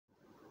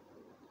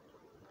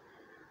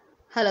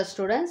Hello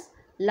students,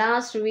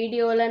 last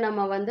video la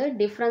nama vandu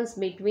difference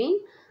between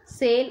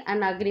sale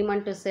and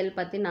agreement to sell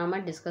பத்தி நாம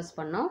discuss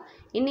பண்ணோம்.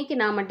 இன்னைக்கு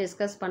நாம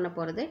discuss பண்ண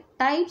போறது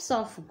types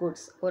of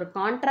goods. ஒரு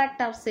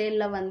contract of sale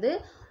ல வந்து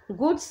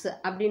goods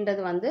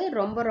அப்படின்றது வந்து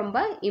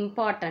ரொம்ப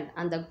important.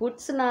 அந்த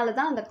goodsனால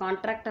தான் அந்த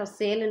contract of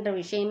sale என்ற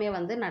விஷயமே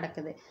வந்து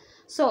நடக்குது.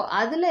 So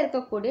அதில்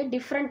இருக்கக்கூடிய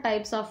different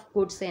types of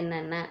goods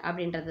என்னென்ன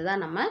அப்படின்றது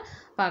தான் நம்ம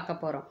பார்க்க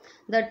போகிறோம்.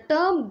 The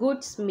term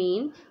goods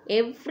mean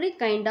every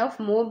kind of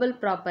movable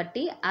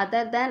property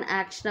other than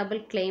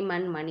actionable claim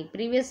and money.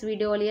 Previous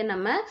videoலயே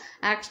நம்ம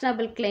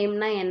actionable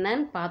claimனா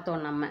என்னன்னு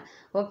பார்த்தோம் நம்ம.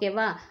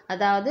 ஓகேவா?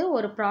 அதாவது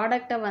ஒரு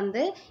ப்ராடக்டை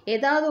வந்து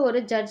ஏதாவது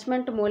ஒரு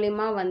ஜட்ஜ்மெண்ட்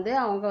மூலிமா வந்து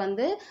அவங்க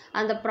வந்து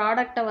அந்த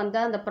ப்ராடக்டை வந்து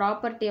அந்த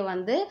ப்ராப்பர்ட்டியை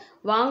வந்து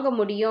வாங்க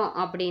முடியும்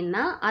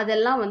அப்படின்னா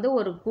அதெல்லாம் வந்து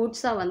ஒரு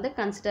கூட்ஸாக வந்து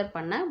கன்சிடர்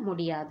பண்ண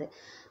முடியாது.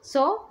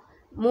 ஸோ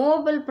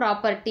மூவபிள்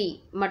ப்ராப்பர்ட்டி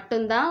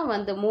மட்டும்தான்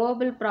வந்து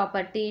மூவபிள்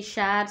ப்ராப்பர்ட்டி,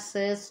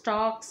 ஷேர்ஸு,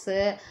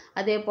 ஸ்டாக்ஸு,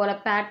 அதே போல்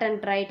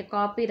patent right,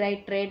 copy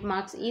right,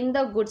 trademarks, இந்த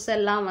குட்ஸ்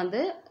எல்லாம்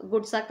வந்து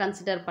குட்ஸாக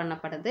கன்சிடர்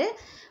பண்ணப்படுது.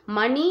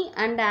 மணி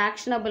அண்ட்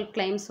ஆக்ஷனபிள்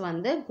கிளைம்ஸ்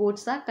வந்து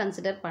குட்ஸாக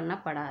consider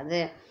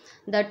பண்ணப்படாது.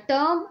 The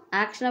term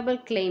actionable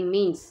claim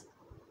means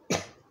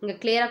இங்கே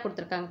கிளியராக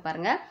கொடுத்துருக்காங்க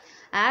பாருங்கள்.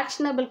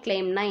 ஆக்ஷனபிள்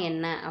கிளைம்னா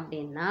என்ன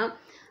அப்படின்னா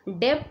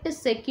debt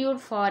secured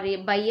for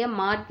by a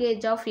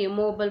mortgage of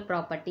immovable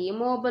property.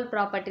 Immovable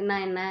propertyனா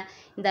என்ன?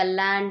 இந்த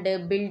லேண்டு,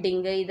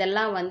 பில்டிங்கு,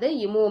 இதெல்லாம் வந்து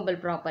immovable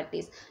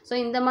properties. ஸோ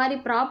இந்த மாதிரி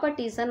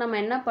ப்ராப்பர்ட்டிஸை நம்ம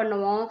என்ன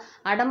பண்ணுவோம்?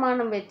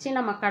 அடமானம் வச்சு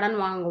நம்ம கடன்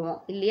வாங்குவோம்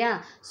இல்லையா?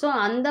 ஸோ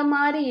அந்த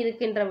மாதிரி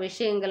இருக்கின்ற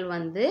விஷயங்கள்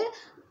வந்து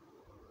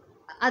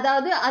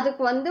அதாவது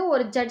அதுக்கு வந்து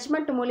ஒரு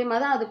ஜட்ஜ்மெண்ட் மூலிமா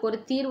தான் அதுக்கு ஒரு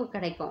தீர்வு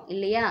கிடைக்கும்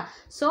இல்லையா?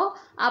 ஸோ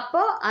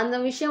அப்போ அந்த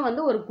விஷயம்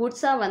வந்து ஒரு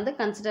குட்ஸாக வந்து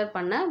கன்சிடர்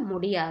பண்ண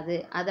முடியாது.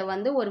 அதை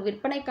வந்து ஒரு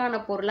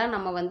விற்பனைக்கான பொருளாக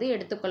நம்ம வந்து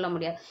எடுத்துக்கொள்ள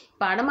முடியாது.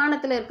 இப்போ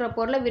அடமானத்தில் இருக்கிற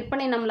பொருளை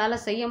விற்பனை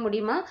நம்மளால் செய்ய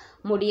முடியுமா?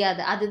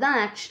 முடியாது. அதுதான்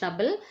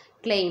ஆக்ஷனபிள்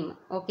கிளைம்.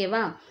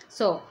 ஓகேவா?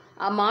 So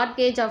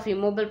mortgage of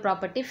immovable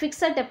property,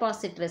 fixed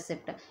deposit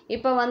receipt.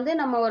 இப்போ வந்து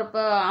நம்ம ஒரு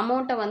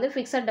அமௌண்ட்டை வந்து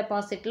ஃபிக்ஸட்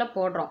டெபாசிட்டில்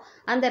போடுறோம்.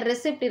 அந்த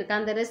ரெசிப்ட் இருக்குது.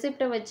 அந்த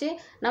ரெசிப்டை வச்சு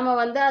நம்ம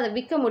வந்து அதை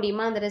விற்க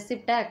முடியுமா? அந்த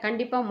ரெசிப்டை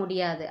கண்டிப்பாக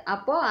முடியாது.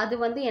 அப்போது அது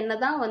வந்து என்ன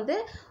தான் வந்து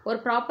ஒரு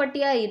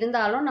ப்ராப்பர்ட்டியாக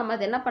இருந்தாலும் நம்ம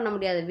அதை என்ன பண்ண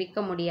முடியாது?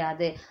 விற்க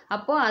முடியாது.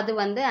 அப்போது அது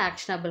வந்து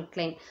ஆக்ஷனபிள்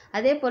கிளைம்.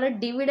 அதே போல்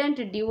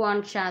டிவிடெண்ட் டியூ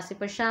ஆன் ஷேர்ஸ்.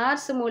 இப்போ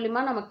ஷேர்ஸ்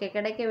மூலிமா நமக்கு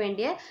கிடைக்க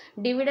வேண்டிய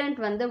டிவிடெண்ட்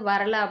வந்து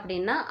வரலை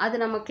அப்படின்னா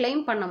அது நம்ம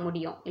கிளைம் பண்ண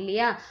முடியும்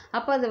இல்லையா?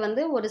 அப்போ அது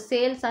வந்து ஒரு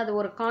சேல்ஸ், அது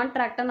ஒரு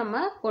கான்ட்ராக்டை நம்ம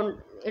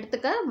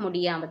எடுத்துக்க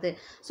முடியாமது.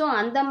 ஸோ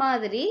அந்த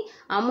மாதிரி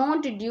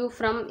அமௌண்ட் டியூ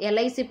ஃப்ரம்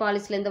எல்ஐசி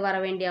பாலிசிலேருந்து வர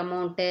வேண்டிய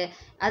அமௌண்ட்டு,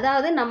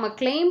 அதாவது நம்ம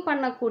கிளைம்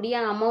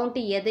பண்ணக்கூடிய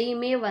அமௌண்ட்டு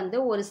எதையுமே வந்து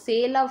ஒரு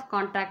சேல் ஆஃப்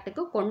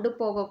கான்ட்ராக்டுக்கு கொண்டு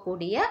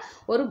போகக்கூடிய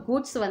ஒரு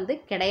குட்ஸ் வந்து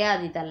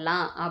கிடையாது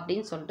இதெல்லாம்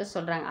அப்படின்னு சொல்லிட்டு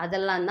சொல்கிறாங்க.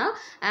 அதெல்லாம் தான்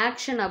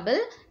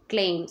ஆக்ஷனபிள்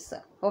கிளைம்ஸ்.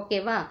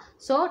 ஓகேவா?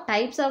 ஸோ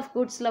டைப்ஸ் ஆஃப்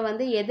குட்ஸில்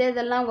வந்து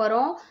எதெல்லாம்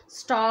வரும்?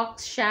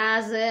 Stocks,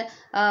 shares,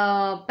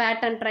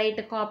 patent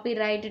right, copy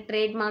right,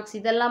 trademarks,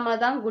 இதெல்லாமா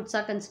தான்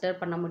குட்ஸாக கன்சிடர்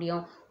பண்ண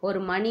முடியும். ஒரு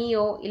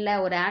மணியோ இல்லை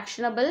ஒரு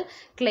ஆக்ஷனபிள்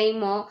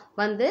கிளைமோ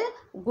வந்து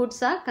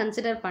குட்ஸாக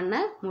கன்சிடர் பண்ண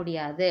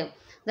முடியாது.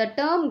 The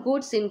term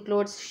goods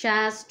includes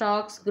shares,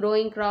 stocks,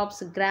 growing crops,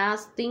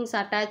 grass, things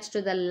attached to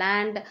the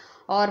land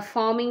or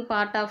forming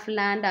part of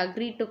land,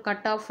 agreed to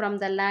cut off from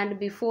the land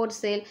before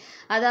sale.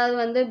 அதாவது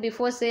வந்து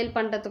பிஃபோர் சேல்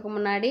பண்ணுறதுக்கு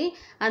முன்னாடி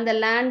அந்த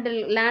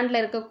லேண்டில்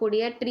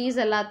இருக்கக்கூடிய trees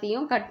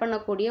எல்லாத்தையும் cut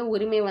பண்ணக்கூடிய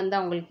உரிமை வந்து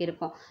அவங்களுக்கு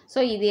இருக்கும்.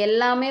 ஸோ இது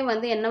எல்லாமே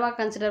வந்து என்னவா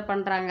கன்சிடர்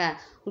பண்ணுறாங்க?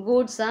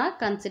 கூட்ஸாக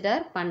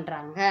கன்சிடர்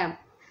பண்ணுறாங்க.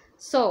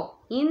 ஸோ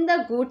இந்த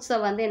கூட்ஸை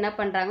வந்து என்ன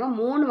பண்ணுறாங்க?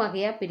 3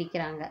 வகையாக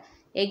பிரிக்கிறாங்க.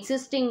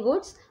 Existing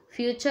goods,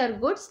 future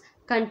goods,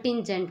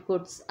 கண்டிஞ்சென்ட்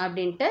goods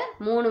அப்படின்ட்டு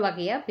 3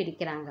 வகையாக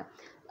பிரிக்கிறாங்க.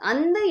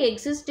 அந்த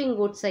எக்ஸிஸ்டிங்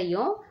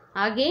குட்ஸையும்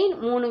அகெயின்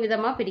 3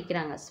 விதமாக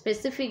பிரிக்கிறாங்க.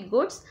 ஸ்பெசிஃபிக்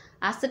குட்ஸ்,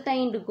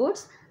 அசர்டைன்டு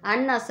குட்ஸ்,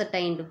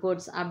 அன்அசர்டைன்டு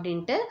குட்ஸ்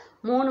அப்படின்ட்டு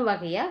 3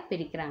 வகையாக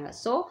பிரிக்கிறாங்க.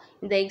 ஸோ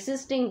இந்த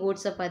எக்ஸிஸ்டிங்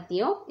குட்ஸை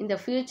பற்றியும் இந்த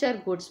ஃபியூச்சர்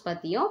குட்ஸ்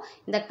பற்றியும்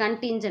இந்த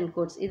கண்டிஞ்சென்ட்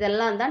குட்ஸ்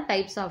இதெல்லாம் தான்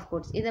டைப்ஸ் ஆஃப்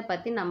குட்ஸ். இதை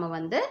பற்றி நம்ம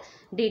வந்து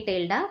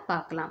டீட்டெயில்டாக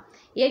பார்க்கலாம்.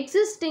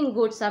 எக்ஸிஸ்டிங்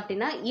குட்ஸ்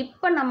அப்படின்னா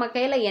இப்போ நம்ம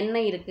கையில் என்ன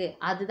இருக்குது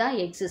அதுதான்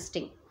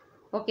எக்ஸிஸ்டிங்.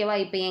 ஓகேவா?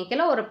 இப்போ என்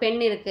கையில் ஒரு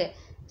பென் இருக்குது.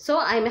 So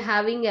I am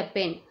having a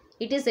pen.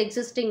 It is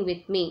existing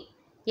with me.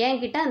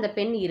 என்கிட்ட அந்த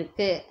பென்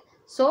இருக்குது.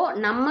 ஸோ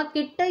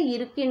நம்மக்கிட்ட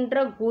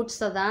இருக்கின்ற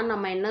கூட்ஸை தான்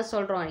நம்ம என்ன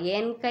சொல்கிறோம்?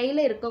 என் கையில்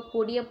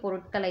இருக்கக்கூடிய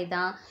பொருட்களை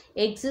தான்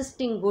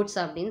எக்ஸிஸ்டிங் குட்ஸ்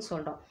அப்படின்னு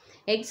சொல்கிறோம்.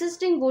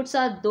 Existing goods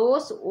are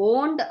those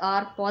owned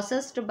or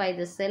possessed by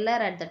the seller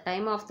at the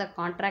time of the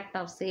contract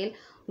of sale.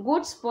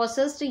 Goods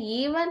possessed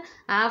even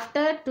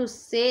after to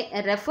say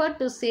refer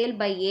to sale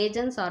by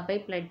agents or by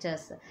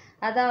pledgers.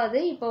 அதாவது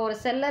இப்போ ஒரு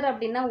seller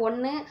அப்படின்னா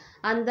ஒன்று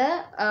அந்த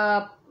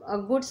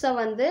குட்ஸை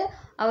வந்து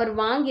அவர்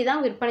வாங்கி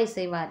தான் விற்பனை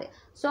செய்வார்.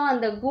 ஸோ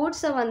அந்த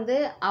கூட்ஸை வந்து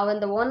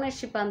அந்த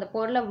ஓனர்ஷிப் அந்த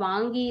பொருளை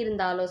வாங்கி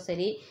இருந்தாலும்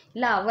சரி,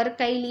 இல்லை அவர்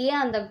கையிலேயே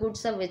அந்த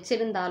குட்ஸை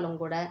வச்சுருந்தாலும்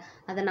கூட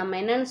அதை நம்ம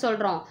என்னென்னு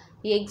சொல்கிறோம்?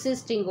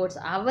 Existing goods.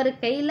 அவர்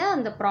கையில்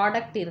அந்த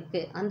ப்ராடக்ட்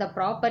இருக்குது, அந்த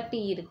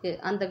ப்ராப்பர்ட்டி இருக்குது,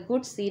 அந்த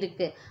குட்ஸ்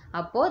இருக்குது.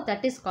 அப்போது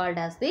that is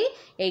called as the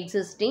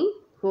existing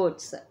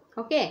goods.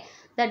 Okay,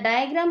 the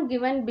diagram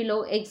given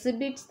below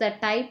exhibits the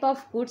type of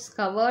goods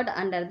covered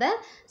under the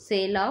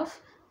Sale of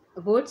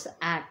Goods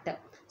Act.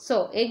 So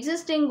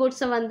existing goods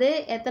வந்து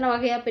எத்தனை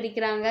வகையா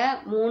பிரிக்கிறாங்க?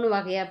 3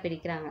 வகையா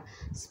பிரிக்கிறாங்க.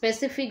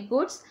 Specific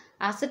goods,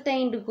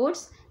 ascertained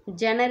goods,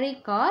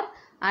 generic or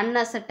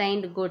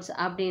unascertained goods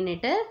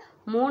அப்படின்னுட்டு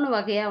 3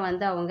 வகையா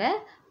வந்து அவங்க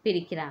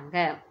பிரிக்கிறாங்க.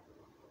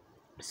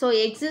 So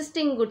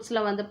existing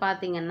goodsல வந்து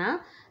பார்த்தீங்கன்னா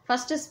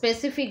first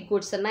specific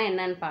goodsனா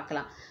என்னன்னு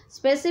பார்க்கலாம்.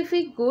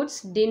 Specific goods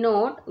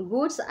denote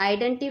goods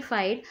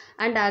identified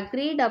and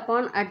agreed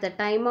upon at the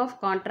time of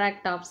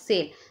contract of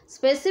sale.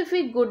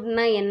 Specific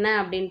goodனா என்ன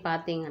அப்படின்னு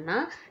பார்த்தீங்கன்னா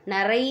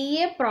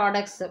நிறைய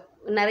ப்ராடக்ட்ஸ்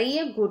நிறைய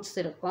குட்ஸ்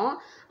இருக்கும்.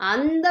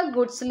 அந்த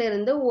குட்ஸ்ல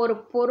இருந்து ஒரு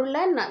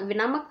பொருளை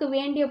நமக்கு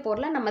வேண்டிய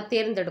பொருளை நம்ம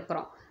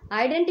தேர்ந்தெடுக்கிறோம்,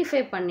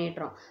 ஐடென்டிஃபை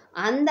பண்ணிடுறோம்.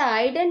 அந்த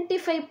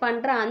ஐடென்டிஃபை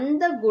பண்ணுற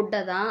அந்த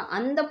குட்டை தான்,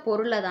 அந்த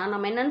பொருளை தான்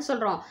நம்ம என்னன்னு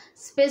சொல்கிறோம்?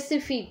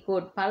 Specific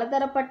good.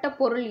 பலதரப்பட்ட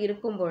பொருள்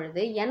இருக்கும்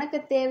பொழுது எனக்கு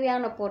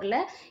தேவையான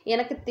பொருளை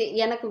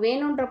எனக்கு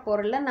வேணுன்ற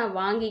பொருளை நான்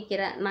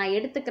வாங்கிக்கிறேன், நான்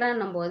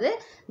எடுத்துக்கிறேன்னும் போது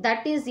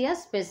that is a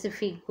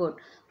specific good.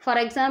 For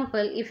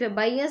example, if a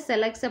buyer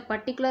selects a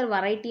particular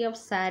variety of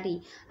saree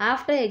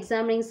after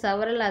examining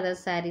several other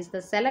sarees,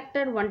 the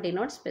selected one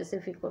denotes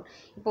specific good.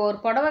 இப்போ ஒரு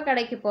புடவை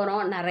கடைக்கு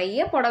போகிறோம்,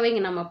 நிறைய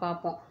புடவைங்க நம்ம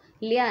பார்ப்போம்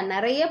இல்லையா?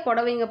 நிறைய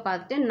புடவைங்க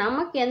பார்த்துட்டு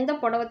நமக்கு எந்த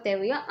புடவை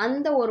தேவையோ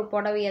அந்த ஒரு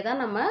புடவையை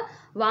தான் நம்ம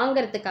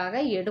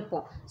வாங்கிறதுக்காக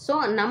எடுப்போம். ஸோ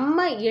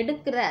நம்ம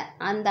எடுக்கிற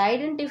அந்த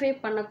ஐடென்டிஃபை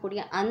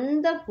பண்ணக்கூடிய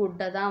அந்த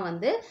குட்டை தான்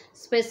வந்து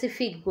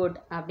ஸ்பெசிஃபிக் குட்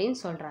அப்படின்னு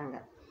சொல்கிறாங்க.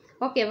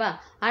 ஓகேவா?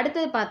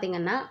 அடுத்தது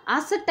பார்த்தீங்கன்னா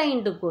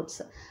அசர்டைன்டு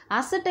குட்ஸ்.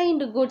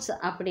 அசர்டைன்டு குட்ஸ்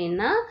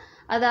அப்படின்னா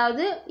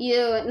அதாவது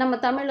நம்ம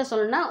தமிழில்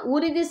சொல்லணும்னா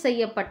உறுதி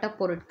செய்யப்பட்ட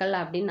பொருட்கள்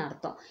அப்படின்னு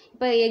அர்த்தம்.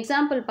 இப்போ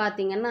எக்ஸாம்பிள்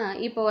பார்த்தீங்கன்னா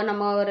இப்போ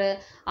நம்ம ஒரு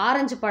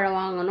ஆரஞ்சு பழம்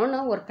வாங்கணும்னு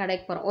ஒரு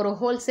கடைக்கு போகிறோம், ஒரு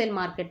ஹோல்சேல்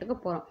மார்க்கெட்டுக்கு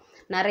போகிறோம்.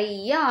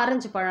 நிறைய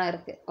ஆரஞ்சு பழம்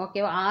இருக்குது.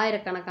 ஓகேவா?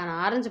 ஆயிரக்கணக்கான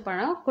ஆரஞ்சு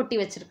பழம் கொட்டி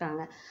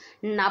வச்சுருக்காங்க.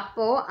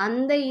 அப்போது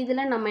அந்த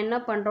இதில் நம்ம என்ன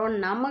பண்ணுறோம்?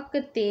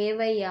 நமக்கு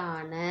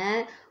தேவையான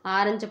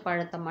ஆரஞ்சு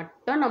பழத்தை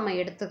மட்டும் நம்ம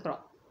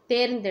எடுத்துக்கிறோம்.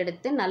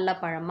 தேர்ந்தெடுத்து நல்ல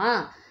பழமா,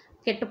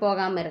 கெட்டு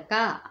போகாமல் இருக்கா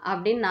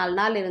அப்படின்னு 4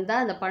 நாள்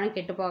இருந்தால் அந்த பழம்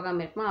கெட்டு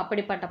போகாமல் இருக்குமா,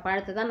 அப்படிப்பட்ட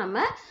பழத்தை தான்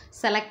நம்ம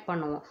செலக்ட்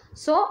பண்ணுவோம்.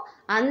 ஸோ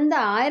அந்த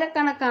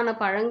ஆயிரக்கணக்கான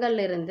பழங்கள்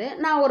இருந்து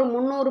நான் ஒரு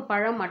 300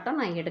 பழம் மட்டும்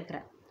நான்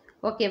எடுக்கிறேன்.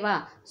 ஓகேவா?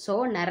 ஸோ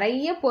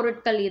நிறைய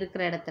பொருட்கள்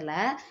இருக்கிற இடத்துல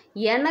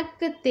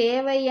எனக்கு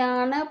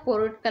தேவையான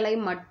பொருட்களை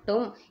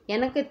மட்டும்,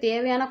 எனக்கு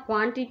தேவையான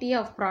குவான்டிட்டி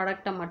ஆஃப்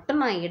ப்ராடக்டை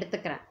மட்டும் நான்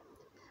எடுத்துக்கிறேன்.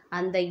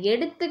 அந்த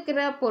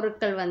எடுத்துக்கிற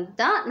பொருட்கள் வந்து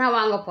தான் நான்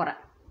வாங்க போகிறேன்.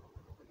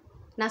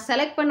 நான்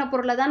செலக்ட் பண்ண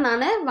பொருளை தான்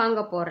நான்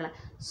வாங்க போகிறேன்.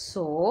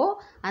 ஸோ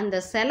அந்த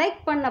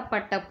செலக்ட்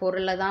பண்ணப்பட்ட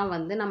பொருளை தான்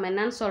வந்து நம்ம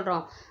என்னன்னு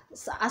சொல்கிறோம்?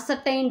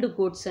 அசர்டைன்டு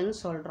குட்ஸ்ன்னு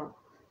சொல்கிறோம்.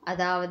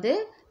 அதாவது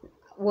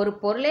ஒரு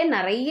பொருளே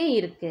நிறைய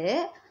இருக்குது,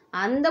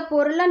 அந்த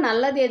பொருளை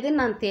நல்லது எது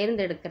நான்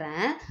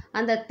தேர்ந்தெடுக்கிறேன்,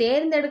 அந்த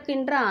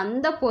தேர்ந்தெடுக்கின்ற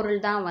அந்த பொருள்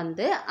தான்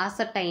வந்து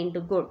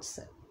அசர்டைன்டு goods.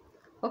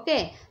 Okay,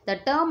 the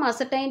term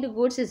ascertained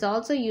goods is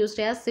also used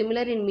as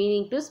similar in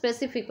meaning to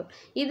specific good.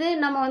 இது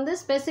நம்ம வந்து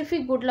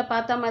ஸ்பெசிஃபிக் குட்ல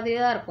பார்த்த மாதிரி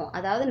தான் இருக்கும்.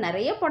 அதாவது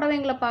நிறைய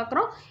புடவைங்களை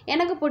பார்க்குறோம்,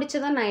 எனக்கு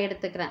பிடிச்சதை நான்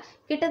எடுத்துக்கிறேன்.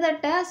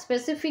 கிட்டத்தட்ட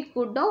ஸ்பெசிஃபிக்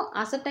குட்டும்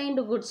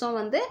அசர்டைன்டு குட்ஸும்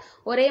வந்து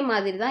ஒரே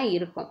மாதிரி தான்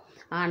இருக்கும்.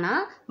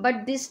 ஆனால்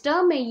but this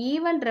term may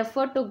even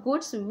refer to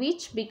goods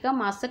which become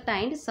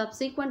ascertained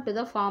subsequent to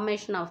the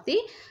formation of the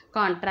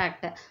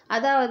contract.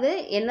 அதாவது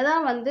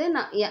என்னதான் வந்து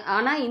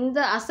ஆனால் இந்த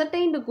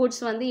அசர்டைன்டு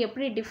குட்ஸ் வந்து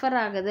எப்படி டிஃபர்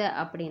ஆகுது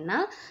அப்படின்னா,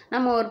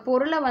 நம்ம ஒரு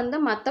பொருளை வந்து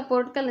மற்ற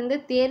பொருட்கள்லேருந்து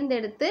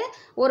தேர்ந்தெடுத்து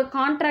ஒரு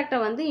கான்ட்ராக்டை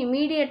வந்து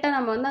இமீடியட்டாக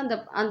நம்ம வந்து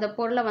அந்த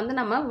பொருளை வந்து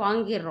நம்ம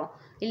வாங்கிடுறோம்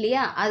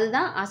இல்லையா?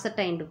 அதுதான்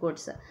அசர்டைன்டு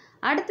குட்ஸ்.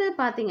 அடுத்தது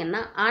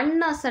பார்த்திங்கன்னா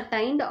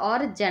unascertained or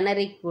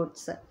generic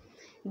goods.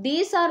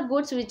 These are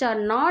goods which are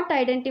not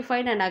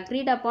identified and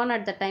agreed upon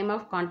at the time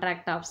of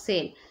contract of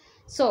sale.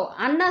 So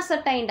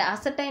unascertained,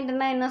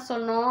 ascertainedனா என்ன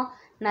சொன்னோம்?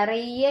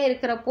 நிறைய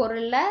இருக்கிற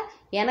பொருளில்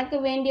எனக்கு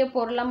வேண்டிய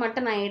பொருளை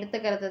மட்டும் நான்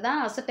எடுத்துக்கிறது தான்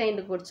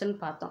அசர்டைன்டு குட்ஸ்ன்னு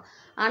பார்த்தோம்.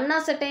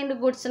 அன்அசர்டைன்டு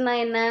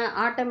குட்ஸ்னால் என்ன?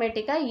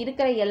 ஆட்டோமேட்டிக்காக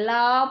இருக்கிற எல்லா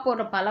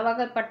பல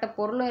வகைப்பட்ட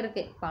பொருளும்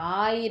இருக்குது. இப்போ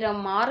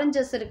 1000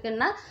 ஆரஞ்சஸ்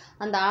இருக்குன்னா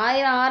அந்த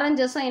 1000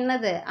 ஆரஞ்சஸும்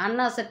என்னது?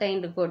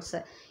 அன்அசர்டைன்டு குட்ஸ்.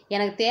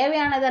 எனக்கு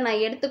தேவையானதை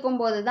நான்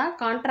எடுத்துக்கும் போது தான்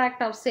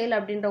கான்ட்ராக்ட் ஆஃப் சேல்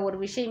அப்படின்ற ஒரு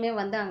விஷயமே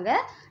வந்து அங்கே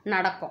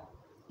நடக்கும்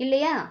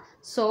இல்லையா?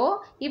 ஸோ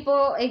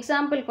இப்போது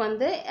எக்ஸாம்பிளுக்கு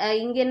வந்து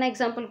இங்கே என்ன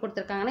எக்ஸாம்பிள்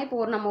கொடுத்துருக்காங்கன்னா,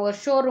 இப்போ நம்ம ஒரு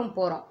ஷோரூம்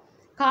போகிறோம்,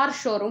 கார்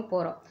ஷோரூம்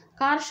போகிறோம்.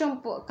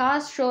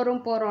 கார்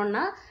ஷோரூம்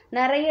போகிறோன்னா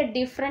நிறைய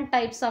டிஃப்ரெண்ட்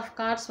டைப்ஸ் ஆஃப்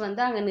கார்ஸ்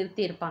வந்து அங்கே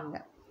நிறுத்தியிருப்பாங்க.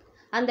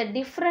 அந்த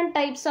டிஃப்ரெண்ட்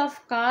டைப்ஸ் ஆஃப்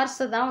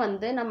கார்ஸை தான்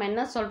வந்து நம்ம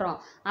என்ன சொல்கிறோம்?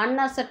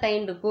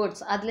 அன்அசர்டைன்டு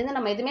குட்ஸ். அதுலேருந்து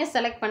நம்ம எதுவுமே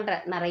செலக்ட் பண்ணுற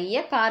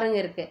நிறைய காருங்க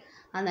இருக்குது.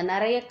 அந்த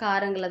நிறைய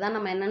காருங்களை தான்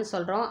நம்ம என்னன்னு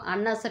சொல்கிறோம்?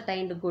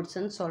 அன்அசர்டைன்டு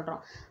குட்ஸ்ன்னு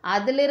சொல்கிறோம்.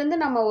 அதிலிருந்து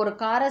நம்ம ஒரு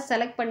காரை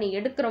செலக்ட் பண்ணி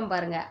எடுக்கிறோம்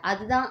பாருங்கள்,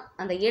 அதுதான்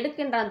அந்த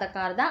எடுக்கின்ற அந்த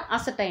கார் தான்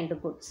அசர்டைன்டு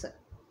குட்ஸு.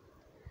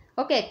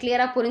 ஓகே,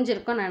 கிளியராக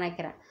புரிஞ்சிருக்கும்னு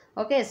நினைக்கிறேன்.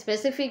 ஓகே,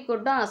 ஸ்பெசிஃபிக்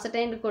குட்டும்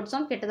அசர்டைன்டு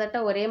குட்ஸும் கிட்டத்தட்ட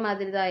ஒரே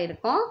மாதிரி தான்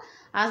இருக்கும்.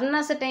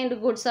 அன்அசர்டைன்டு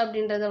குட்ஸ்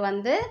அப்படின்றது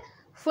வந்து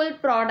ஃபுல்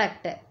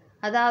ப்ராடக்ட்டு,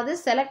 அதாவது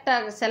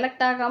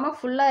செலக்ட் ஆகாமல்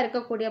ஃபுல்லாக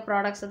இருக்கக்கூடிய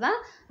ப்ராடக்ட்ஸை தான்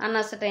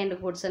அன்அசர்டைன்டு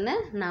குட்ஸ்ன்னு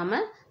நாம்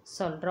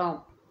சொல்கிறோம்.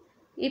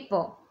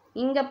 இப்போது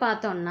இங்கே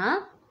பார்த்தோம்னா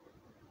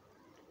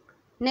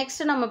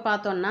நெக்ஸ்ட் நம்ம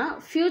பார்த்தோம்னா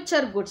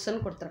ஃபியூச்சர்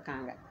குட்ஸ்ன்னு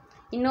கொடுத்துருக்காங்க.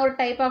 இன்னொரு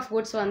டைப் ஆஃப்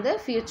குட்ஸ் வந்து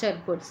future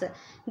goods.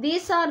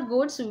 These are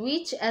goods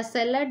which a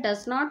seller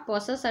does not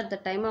possess at the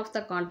time of the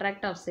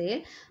contract of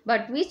sale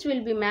but which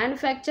will be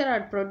manufacture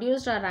R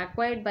produced R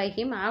acquired by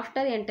him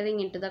after entering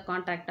in to the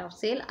contract of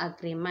sale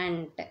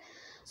agreement.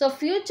 So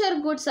future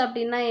goods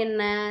அப்படின்னா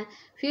என்ன?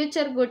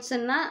 Future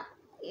குட்ஸ்ன்னா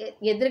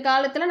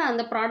எதிர்காலத்தில் நான்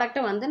அந்த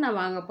ப்ராடக்டை வந்து நான்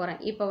வாங்க போகிறேன்.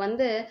 இப்போ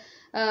வந்து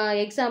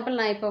எக்ஸாம்பிள்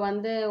நான் இப்போ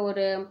வந்து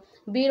ஒரு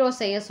பீரோ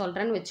செய்ய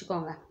சொல்கிறேன்னு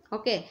வச்சுக்கோங்க.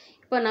 ஓகே,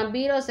 இப்போ நான்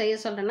பீரோ செய்ய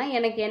சொல்கிறேன்னா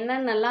எனக்கு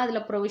என்னென்னலாம்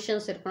அதில்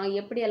ப்ரொவிஷன்ஸ் இருக்கணும்,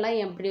 எப்படியெல்லாம்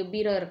எப்படி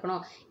பீரோ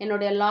இருக்கணும்,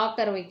 என்னுடைய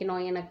லாக்கர்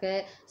வைக்கணும், எனக்கு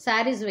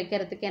சாரீஸ்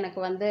வைக்கிறதுக்கு எனக்கு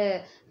வந்து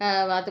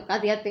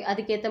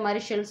அதுக்கேற்ற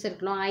மாதிரி ஷெல்ஸ்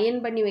இருக்கணும்,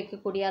 அயன் பண்ணி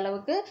வைக்கக்கூடிய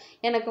அளவுக்கு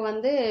எனக்கு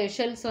வந்து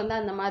ஷெல்ஸ் வந்து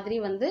அந்த மாதிரி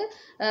வந்து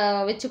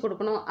வச்சு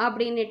கொடுக்கணும்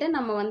அப்படின்ட்டு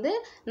நம்ம வந்து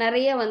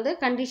நிறைய வந்து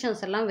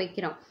கண்டிஷன்ஸ் எல்லாம்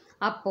வைக்கிறோம்.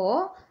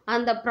 அப்போது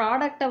அந்த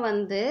ப்ராடக்டை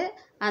வந்து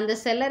அந்த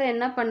செல்லர்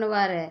என்ன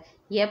பண்ணுவார்,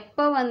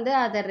 எப்போ வந்து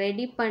அதை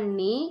ரெடி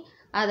பண்ணி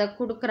அதை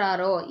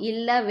கொடுக்குறாரோ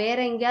இல்லை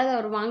வேறு எங்கேயாவது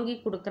அவர் வாங்கி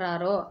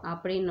கொடுக்குறாரோ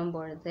அப்படின்னும்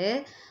பொழுது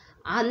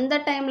அந்த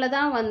டைமில்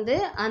தான் வந்து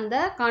அந்த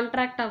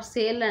கான்ட்ராக்ட் ஆஃப்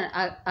சேல்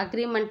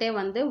அக்ரிமெண்ட்டே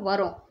வந்து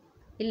வரும்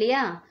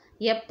இல்லையா?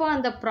 எப்போ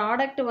அந்த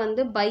ப்ராடக்ட்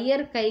வந்து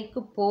பையர்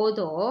கைக்கு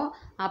போதோ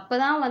அப்போ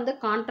தான் வந்து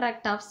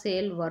கான்ட்ராக்ட் ஆஃப்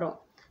சேல் வரும்.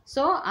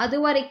 ஸோ அது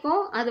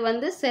வரைக்கும் அது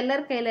வந்து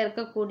செல்லர் கையில்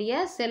இருக்கக்கூடிய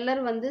செல்லர்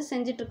வந்து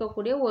செஞ்சுட்டு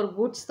இருக்கக்கூடிய ஒரு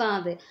குட்ஸ்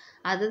தான்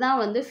அதுதான்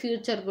வந்து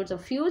ஃபியூச்சர்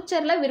குட்ஸ்.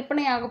 ஃப்யூச்சரில்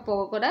விற்பனையாக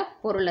போகக்கூட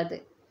பொருள் அது.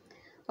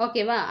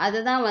 ஓகேவா?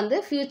 அதுதான் வந்து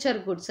ஃபியூச்சர்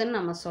குட்ஸ்ன்னு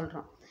நம்ம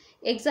சொல்கிறோம்.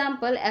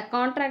 Example, a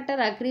contractor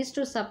agrees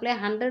to supply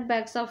 100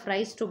 bags of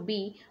rice to B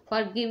for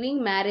giving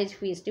marriage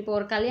feast. இப்போ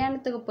ஒரு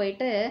கல்யாணத்துக்கு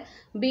போயிட்டு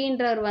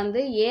பீன்றவர்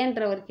வந்து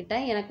ஏன்றவர்கிட்ட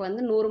எனக்கு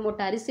வந்து 100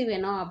 மூட்டை அரிசி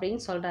வேணும்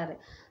அப்படின்னு சொல்கிறாரு.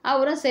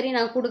 அவரும் சரி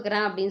நான்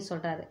கொடுக்குறேன் அப்படின்னு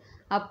சொல்கிறாரு.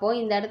 அப்போது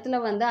இந்த இடத்துல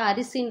வந்து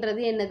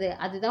அரிசின்றது என்னது?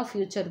 அதுதான்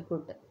ஃபியூச்சர்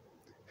குட்.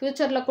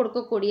 ஃப்யூச்சரில்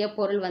கொடுக்கக்கூடிய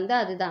பொருள் வந்து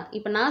அதுதான்.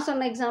 இப்போ நான்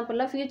சொன்ன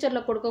எக்ஸாம்பிளில்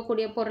ஃப்யூச்சரில்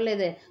கொடுக்கக்கூடிய பொருள்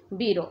எது?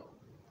 பீரோ.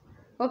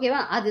 ஓகேவா?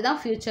 அதுதான்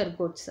ஃபியூச்சர்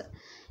குட்ஸ்.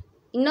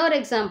 இன்னொரு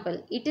example,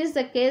 it is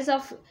the case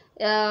of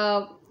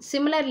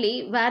similarly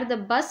where the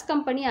bus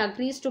company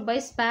agrees to by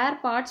spare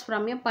parts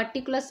from a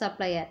particular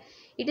supplier.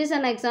 It is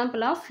an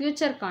example of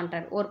future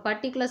contract. ஒரு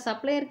பர்டிகுலர்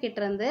சப்ளையர்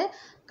கிட்டேருந்து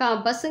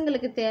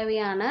பஸ்ஸுங்களுக்கு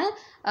தேவையான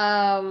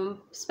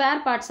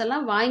spare parts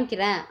எல்லாம்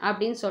வாங்கிக்கிறேன்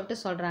அப்படின்னு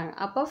சொல்கிறாங்க.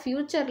 அப்போ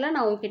ஃப்யூச்சரில்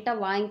நான் உங்ககிட்ட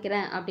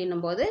வாங்கிக்கிறேன்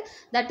அப்படின்னும் போது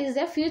that is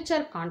a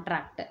future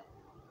contract.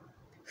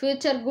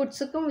 Future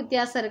குட்ஸுக்கும்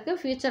வித்தியாசம் இருக்குது,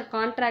 ஃபியூச்சர்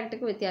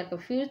கான்ட்ராக்ட்டுக்கும் வித்தியாசம்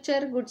இருக்குது.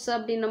 ஃபியூச்சர் குட்ஸ்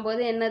அப்படின்னும்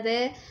போது என்னது?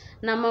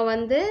 நம்ம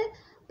வந்து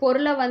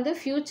பொருளை வந்து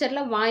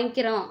ஃப்யூச்சரில்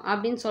வாங்கிக்கிறோம்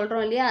அப்படின்னு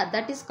சொல்கிறோம் இல்லையா?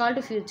 That is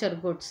called future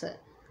goods.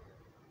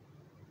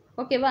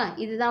 ஓகேவா?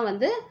 இதுதான்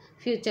வந்து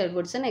ஃபியூச்சர்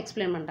குட்ஸ்ன்னு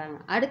எக்ஸ்பிளைன் பண்ணுறாங்க.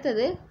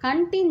 அடுத்தது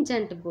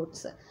கண்டிஞ்சன்ட்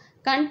குட்ஸ்.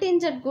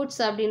 கண்டிஞ்சன்ட்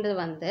குட்ஸ் அப்படின்றது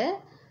வந்து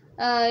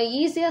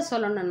ஈஸியாக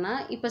சொல்லணும்னா,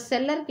 இப்போ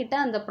செல்லர்கிட்ட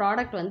அந்த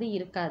ப்ராடக்ட் வந்து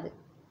இருக்காது,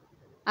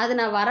 அது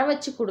நான் வர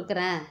வச்சு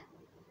கொடுக்குறேன்,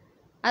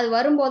 அது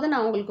வரும்போது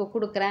நான் உங்களுக்கு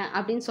கொடுக்குறேன்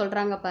அப்படின்னு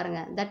சொல்கிறாங்க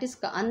பாருங்கள். தட் இஸ்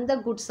அந்த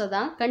குட்ஸை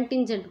தான்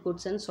கண்டிஞ்சன்ட்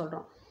குட்ஸ்ன்னு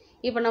சொல்கிறோம்.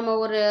 இப்போ நம்ம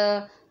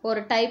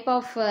ஒரு டைப்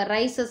ஆஃப்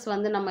ரைஸஸ்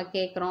வந்து நம்ம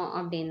கேட்குறோம்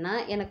அப்படின்னா,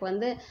 எனக்கு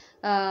வந்து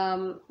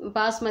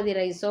பாஸ்மதி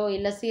ரைஸோ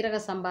இல்லை சீரக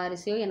சம்பா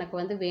அரிசியோ எனக்கு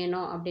வந்து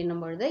வேணும்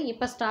அப்படின்னும் பொழுது,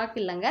 இப்போ ஸ்டாக்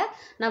இல்லைங்க,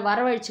 நான்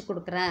வரவழைச்சு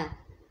கொடுக்குறேன்,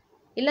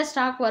 இல்லை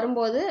ஸ்டாக்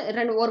வரும்போது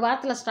ஒரு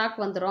வாரத்தில்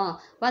ஸ்டாக் வந்துடும்,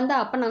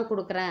 வந்தால் அப்போ நான்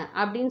கொடுக்குறேன்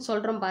அப்படின்னு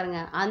சொல்கிறோம்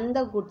பாருங்கள்.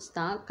 அந்த குட்ஸ்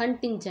தான்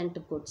கண்டிஞ்சன்ட்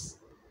குட்ஸ்.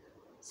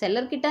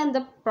 செல்லர்கிட்ட அந்த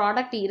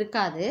ப்ராடக்ட்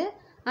இருக்காது,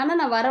 ஆனால்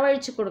நான்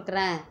வரவழைச்சு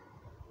கொடுக்குறேன்,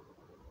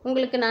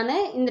 உங்களுக்கு நான்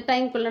இந்த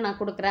டைம்குள்ளே நான்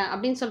கொடுக்குறேன்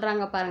அப்படின்னு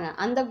சொல்கிறாங்க பாருங்கள்.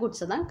 அந்த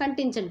குட்ஸை தான்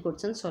கண்டிஞ்சன்ட்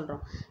குட்ஸ்ன்னு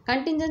சொல்கிறோம்.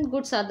 Contingent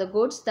goods R the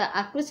goods the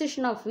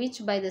acquisition of which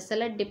by the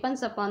seller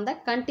depends upon the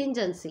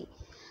கண்டிஞ்சன்சி.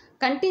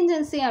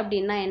 கண்டிஞ்சன்சி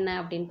அப்படின்னா என்ன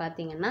அப்படின்னு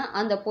பார்த்தீங்கன்னா,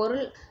 அந்த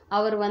பொருள்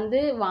அவர் வந்து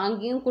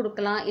வாங்கியும்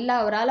கொடுக்கலாம், இல்லை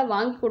அவரால்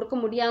வாங்கி கொடுக்க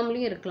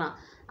முடியாமலையும் இருக்கலாம்.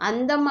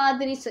 அந்த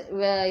மாதிரி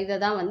இதை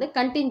தான் வந்து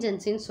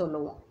கண்டிஞ்சன்சின்னு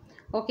சொல்லுவோம்.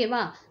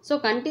 ஓகேவா? So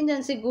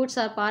கண்டிஞ்சன்சி goods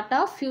are part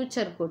of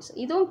future goods.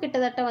 இதுவும்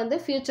கிட்டத்தட்ட வந்து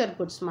ஃபியூச்சர்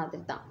குட்ஸ்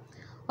மாதிரி தான்.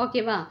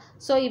 ஓகேவா?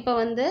 ஸோ இப்போ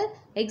வந்து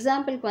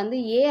எக்ஸாம்பிளுக்கு வந்து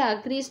ஏ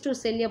agrees to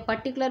sell a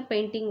particular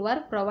painting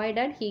work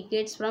provided he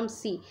gets from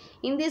C.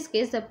 In this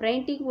case the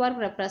painting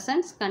work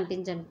represents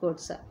contingent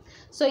goods.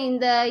 So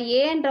இந்த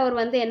ஏன்றவர்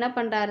வந்து என்ன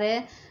பண்ணுறாரு,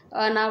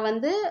 நான்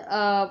வந்து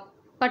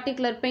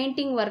பர்டிகுலர்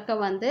பெயிண்டிங் ஒர்க்கை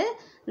வந்து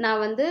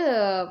நான்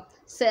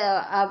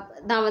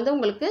வந்து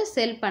உங்களுக்கு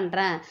செல்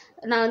பண்ணுறேன்,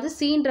 நான் வந்து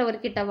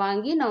சீன்றவர்கிட்ட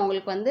வாங்கி நான்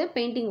உங்களுக்கு வந்து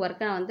பெயிண்டிங்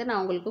ஒர்க்கை வந்து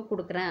நான் உங்களுக்கு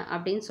கொடுக்குறேன்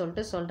அப்படின்னு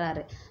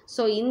சொல்கிறாரு.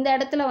 ஸோ இந்த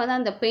இடத்துல வந்து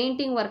அந்த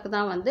பெயிண்டிங் ஒர்க்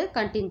தான் வந்து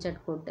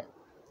கண்டிஞ்சன்ட் குட்.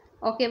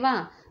 ஓகேவா?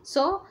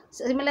 So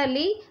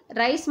similarly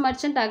rice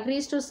merchant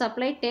agrees to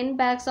supply 10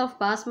 bags of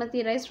basmati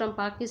rice from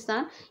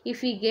Pakistan if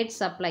he gets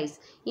supplies.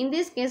 In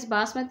this case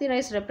basmati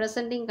rice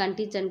representing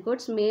contingent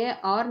goods may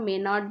or may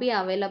not be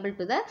available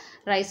to the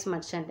rice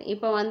merchant.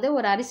 இப்போ வந்து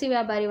ஒரு அரிசி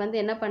வியாபாரி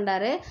வந்து என்ன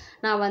பண்ணுறாரு,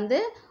 நான் வந்து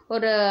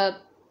ஒரு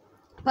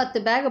 10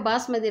 பேக்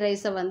பாஸ்மதி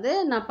ரைஸை வந்து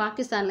நான்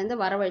பாகிஸ்தான்லேருந்து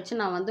வரவழைச்சு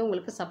நான் வந்து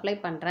உங்களுக்கு சப்ளை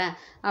பண்ணுறேன்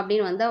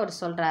அப்படின்னு வந்து அவர்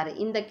சொல்கிறாரு.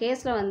 இந்த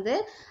கேஸில் வந்து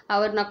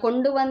அவர் நான்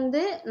கொண்டு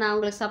வந்து நான்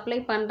உங்களுக்கு சப்ளை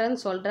பண்ணுறேன்னு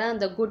சொல்கிறேன்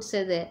அந்த குட்ஸ்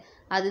எது,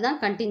 அதுதான்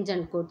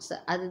contingent goods.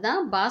 அதுதான்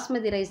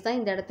பாஸ்மதி ரைஸ் தான்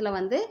இந்த இடத்துல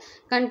வந்து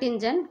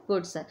contingent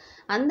goods.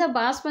 அந்த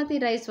பாஸ்மதி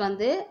ரைஸ்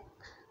வந்து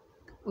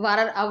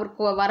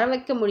அவருக்கு வர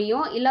வைக்க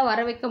முடியும், இல்லை வர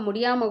வைக்க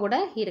முடியாமல் கூட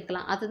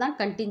இருக்கலாம். அதுதான்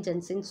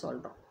கண்டிஞ்சன்சின்னு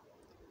சொல்கிறோம்.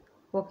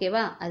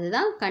 ஓகேவா?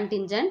 அதுதான்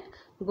contingent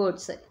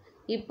goods.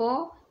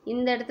 இப்போது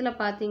இந்த இடத்துல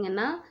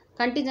பார்த்தீங்கன்னா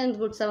contingent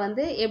goods-ஐ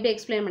வந்து எப்படி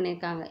எக்ஸ்பிளைன்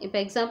பண்ணியிருக்காங்க. இப்போ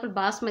எக்ஸாம்பிள்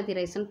பாஸ்மதி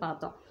ரைஸ்ன்னு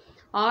பார்த்தோம்.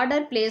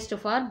 Order placed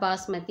for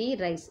basmati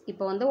rice.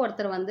 இப்போ வந்து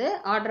ஒருத்தர் வந்து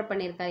ஆர்டர்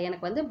பண்ணியிருக்காரு,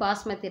 எனக்கு வந்து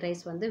பாஸ்மதி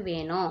ரைஸ் வந்து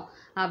வேணும்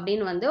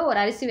அப்படின்னு வந்து ஒரு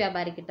அரிசி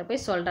வியாபாரிக்கிட்ட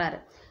போய் சொல்கிறாரு.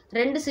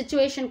 2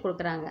 சிச்சுவேஷன்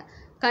கொடுக்குறாங்க.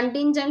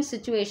 contingent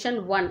situation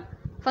 1.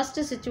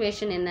 ஃபஸ்ட்டு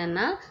சிச்சுவேஷன்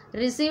என்னென்னா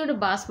received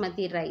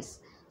basmati rice,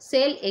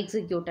 sale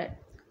executed.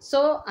 So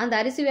அந்த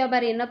அரிசி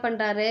வியாபாரி என்ன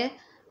பண்ணுறாரு,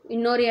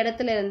 இன்னொரு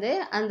இடத்துல இருந்து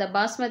அந்த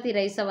பாஸ்மதி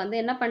ரைஸை வந்து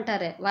என்ன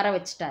பண்ணிட்டாரு, வர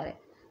வச்சிட்டாரு.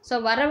 ஸோ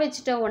வர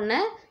வச்சிட்ட உடனே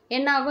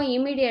என்ன ஆகும்,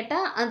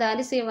 இமீடியட்டாக அந்த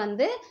அரிசியை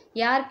வந்து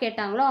யார்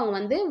கேட்டாங்களோ அவங்க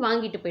வந்து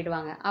வாங்கிட்டு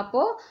போயிடுவாங்க.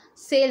 அப்போது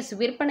சேல்ஸ்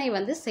விற்பனை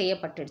வந்து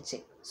செய்யப்பட்டுடுச்சு.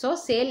 ஸோ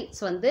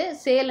சேல்ஸ் வந்து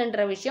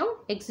சேல்ன்ற விஷயம்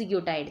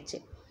எக்ஸிக்யூட் ஆகிடுச்சு.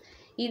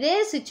 இதே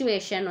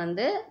சிச்சுவேஷன்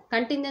வந்து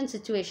கண்டிஞ்சன்ட்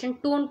சிச்சுவேஷன்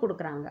 2ன்னு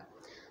கொடுக்குறாங்க.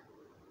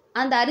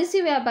 அந்த அரிசி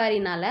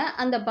வியாபாரினால்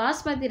அந்த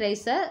பாஸ்மதி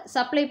ரைஸை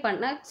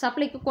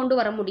சப்ளைக்கு கொண்டு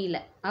வர முடியல,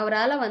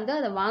 அவரால் வந்து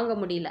அதை வாங்க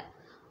முடியல.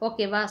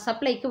 ஓகேவா?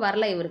 சப்ளைக்கு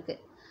வரல இவருக்கு.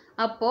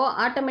 அப்போது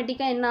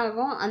ஆட்டோமேட்டிக்காக என்ன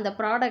ஆகும், அந்த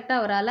ப்ராடக்டை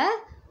அவரால்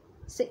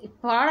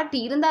ப்ராடக்ட்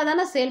இருந்தால்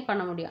தானே சேல்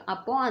பண்ண முடியும்.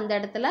 அப்போது அந்த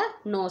இடத்துல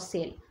நோ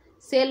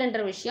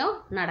சேல்ன்ற விஷயம்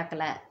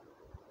நடக்கலை.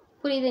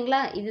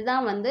 புரியுதுங்களா?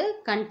 இதுதான் வந்து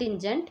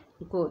contingent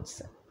goods.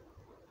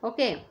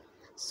 ஓகே,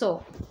 ஸோ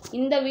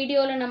இந்த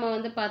வீடியோவில் நம்ம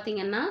வந்து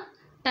பார்த்திங்கன்னா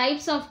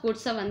டைப்ஸ் ஆஃப்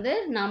குட்ஸை வந்து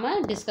நாம்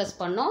டிஸ்கஸ்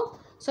பண்ணோம்.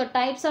 ஸோ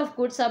டைப்ஸ் ஆஃப்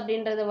குட்ஸ்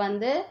அப்படின்றது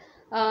வந்து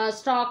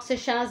ஸ்டாக்ஸு,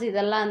 ஷேர்ஸ்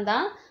இதெல்லாம்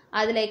தான்.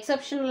 அதில்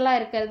எக்ஸப்ஷனலாக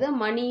இருக்கிறது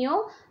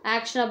மணியும்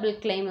ஆக்ஷனபிள்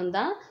கிளைமும்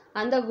தான்.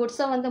 அந்த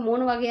குட்ஸை வந்து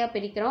 3 வகையாக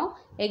பிரிக்கிறோம்.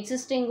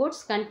 Existing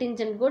goods,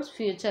 contingent goods,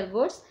 future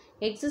goods.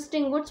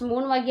 Existing goods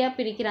 3 வகையாக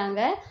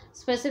பிரிக்கிறாங்க.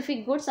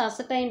 Specific goods,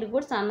 அசர்டைன்டு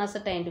goods,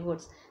 அன்அசர்டைன்டு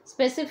goods.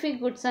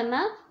 Specific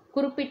குட்ஸ்னால்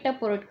குறிப்பிட்ட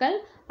பொருட்கள்.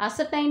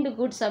 அசர்டைன்டு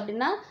குட்ஸ்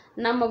அப்படின்னா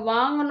நம்ம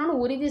வாங்கணும்னு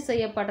உறுதி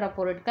செய்யப்படுற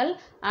பொருட்கள்.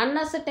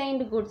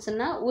 அன்அசர்டைன்டு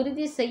குட்ஸ்னால்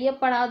உறுதி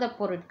செய்யப்படாத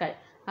பொருட்கள்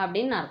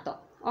அப்படின்னு அர்த்தம்.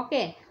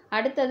 ஓகே,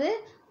 அடுத்தது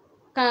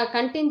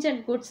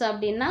கண்டிஞ்சன்ட் குட்ஸ்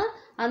அப்படின்னா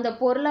அந்த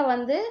பொருளை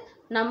வந்து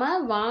நம்ம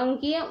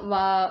வாங்கி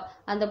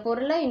அந்த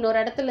பொருளை இன்னொரு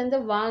இடத்துலேருந்து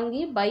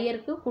வாங்கி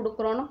பையருக்கு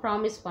கொடுக்குறோன்னு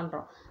ப்ராமிஸ்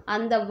பண்ணுறோம்.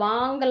 அந்த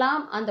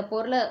அந்த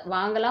பொருளை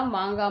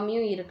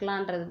வாங்காமையும்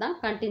இருக்கலான்றது தான்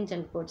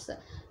கண்டிஞ்சன்ட் குட்ஸ்.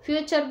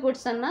 ஃபியூச்சர்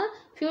குட்ஸ்னால்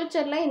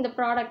ஃப்யூச்சரில் இந்த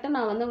ப்ராடக்ட்டை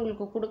நான் வந்து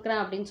உங்களுக்கு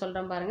கொடுக்குறேன் அப்படின்னு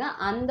சொல்கிறேன் பாருங்கள்,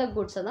 அந்த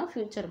குட்ஸை தான்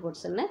ஃபியூச்சர்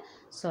குட்ஸ்ன்னு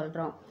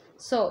சொல்கிறோம்.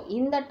 ஸோ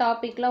இந்த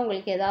டாப்பிக்கில்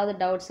உங்களுக்கு ஏதாவது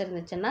டவுட்ஸ்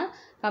இருந்துச்சுன்னா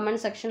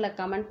கமெண்ட் செக்ஷனில்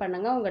கமெண்ட்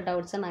பண்ணுங்கள். உங்கள்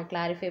டவுட்ஸை நான்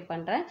கிளாரிஃபை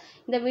பண்ணுறேன்.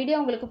 இந்த வீடியோ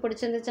உங்களுக்கு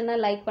பிடிச்சிருந்துச்சுன்னா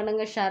லைக்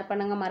பண்ணுங்கள், ஷேர்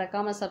பண்ணுங்கள்,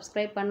 மறக்காமல்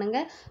சப்ஸ்கிரைப்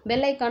பண்ணுங்கள்.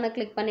 பெல் ஐக்கானை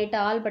கிளிக் பண்ணிவிட்டு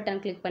ஆல்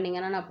பட்டன் கிளிக்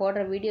பண்ணிங்கன்னா நான்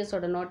போடுற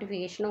வீடியோஸோட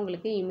நோட்டிஃபிகேஷன்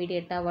உங்களுக்கு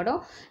இமீடியட்டாக வரும்.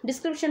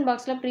 டிஸ்கிரிப்ஷன்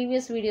பாக்ஸில்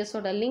ப்ரீவியஸ்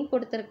வீடியோஸோட லிங்க்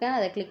கொடுத்துருக்கேன்,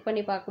 அதை கிளிக்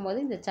பண்ணி பார்க்கும்போது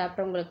இந்த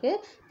சாப்டர் உங்களுக்கு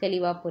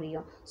தெளிவாக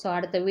புரியும். ஸோ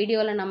அடுத்த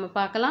வீடியோவில் நம்ம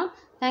பார்க்கலாம்.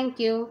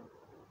 தேங்க்யூ.